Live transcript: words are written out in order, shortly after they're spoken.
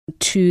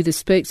to the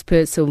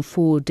spokesperson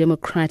for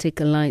Democratic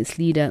Alliance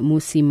leader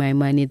Mmusi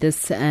Maimane.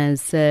 This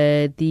as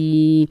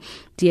the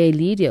DA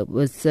leader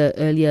was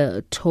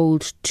earlier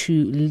told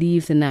to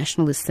leave the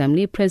National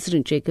Assembly.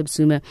 President Jacob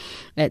Zuma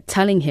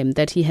telling him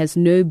that he has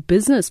no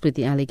business with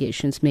the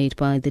allegations made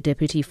by the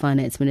Deputy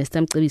Finance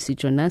Minister Mmusi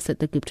Maimane that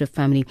the Gupta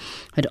family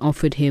had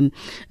offered him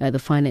the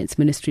finance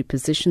ministry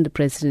position. The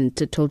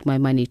president told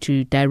Maimane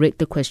to direct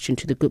the question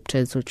to the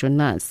Guptas or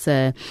Jonas.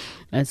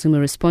 Zuma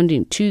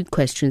responding to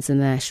questions in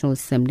the National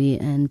Assembly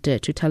and to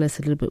tell us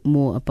a little bit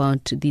more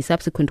about the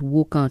subsequent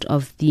walkout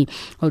of the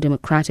All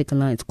Democratic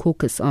Alliance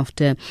caucus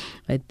after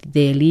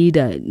their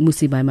leader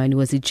Mmusi Maimane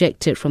was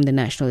ejected from the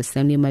National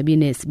Assembly.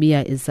 Mabine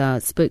Sibiya is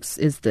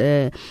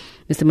the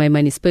Mr.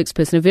 Maimane's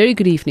spokesperson. A very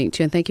good evening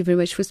to you, and thank you very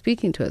much for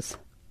speaking to us.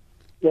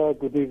 Yeah,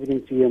 good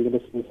evening to you and the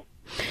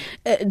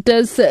listeners.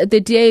 Does the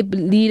DA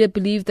leader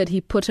believe that he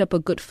put up a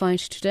good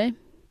fight today?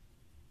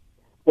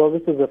 Well,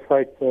 this is a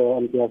fight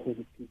on behalf of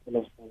the people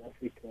of South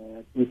Africa.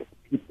 I think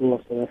the people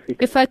of South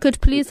Africa... If I could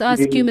please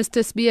ask you,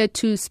 Mr. Sibiya,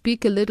 to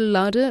speak a little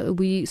louder.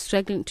 We're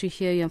struggling to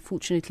hear you.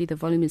 Unfortunately, the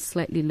volume is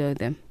slightly low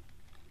there.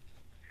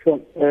 Sure.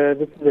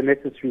 This is a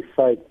necessary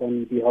fight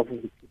on behalf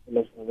of the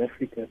people of South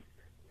Africa.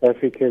 South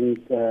Africans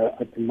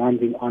are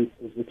demanding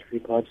answers with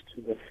regards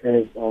to the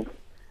affairs of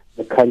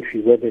the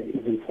country, whether it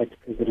is in fact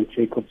President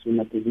Jacob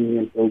Zuma, the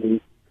Union Building,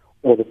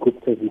 or the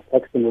Guptas and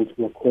Saxonals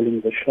who are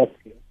calling the shots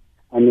here.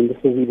 I mean, this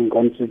has even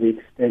gone to the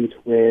extent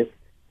where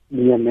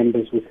senior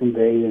members within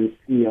the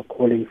ANC are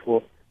calling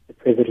for the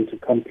president to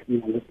come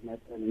clean on this matter,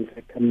 and in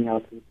fact coming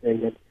out and saying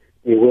that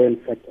they were in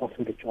fact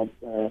offered a job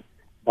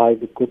by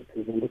the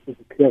Guptas, and this is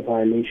a clear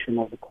violation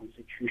of the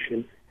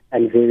Constitution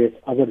and various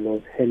other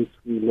laws. Hence,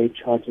 we laid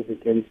charges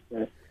against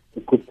the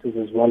Guptas,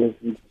 as well as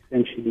we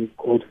essentially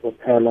called for a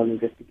parallel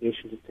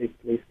investigation to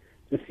take place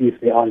to see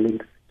if there are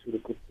links to the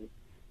Guptas.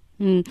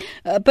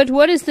 But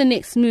what is the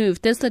next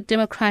move? Does the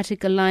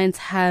Democratic Alliance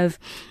have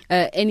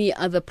any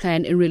other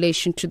plan in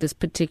relation to this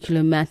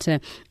particular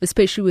matter,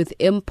 especially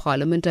within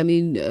Parliament? I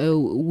mean,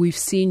 we've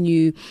seen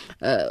you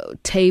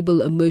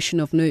table a motion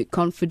of no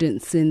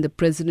confidence in the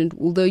president,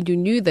 although you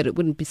knew that it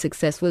wouldn't be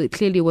successful. It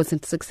clearly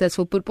wasn't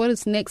successful. But what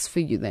is next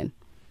for you then?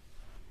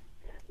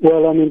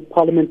 Well, I mean,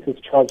 Parliament is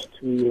charged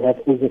to have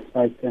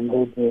oversight and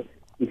hold the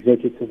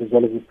executive as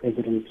well as the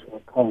president to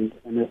account,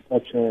 and as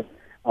such,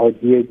 our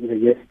DA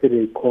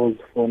yesterday called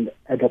for an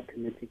ad hoc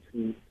committee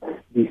to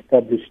be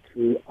established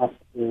to ask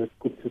the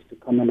Guptas to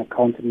come on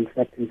account and in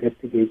fact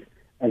investigate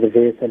the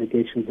various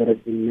allegations that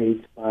have been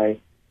made by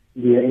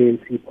the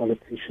ANC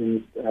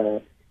politicians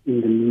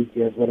in the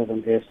media as well as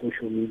on their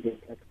social media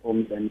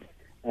platforms, and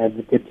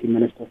the Deputy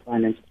Minister of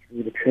Finance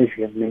through the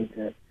Treasury have made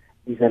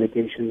these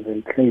allegations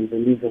and claims.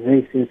 And these are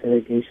very serious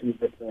allegations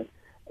that are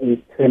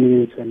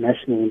turning into a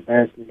national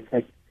embarrassment. In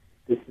fact,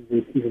 this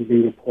is even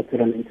being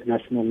reported on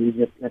international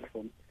media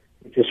platforms.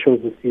 It just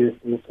shows the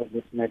seriousness of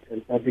this matter,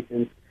 and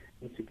Africans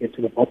need to get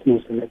to the bottom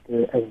of it.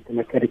 As a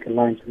Democratic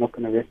Alliance, we're not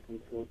going to rest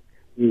until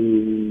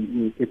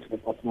we get to the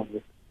bottom of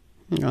this.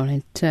 All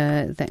right,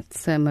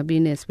 that's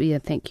Mabine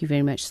Sibiya. Thank you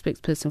very much,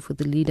 spokesperson for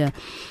the leader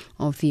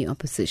of the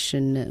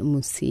opposition,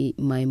 Mmusi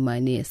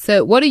Maimane.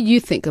 So what do you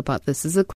think about this? Is it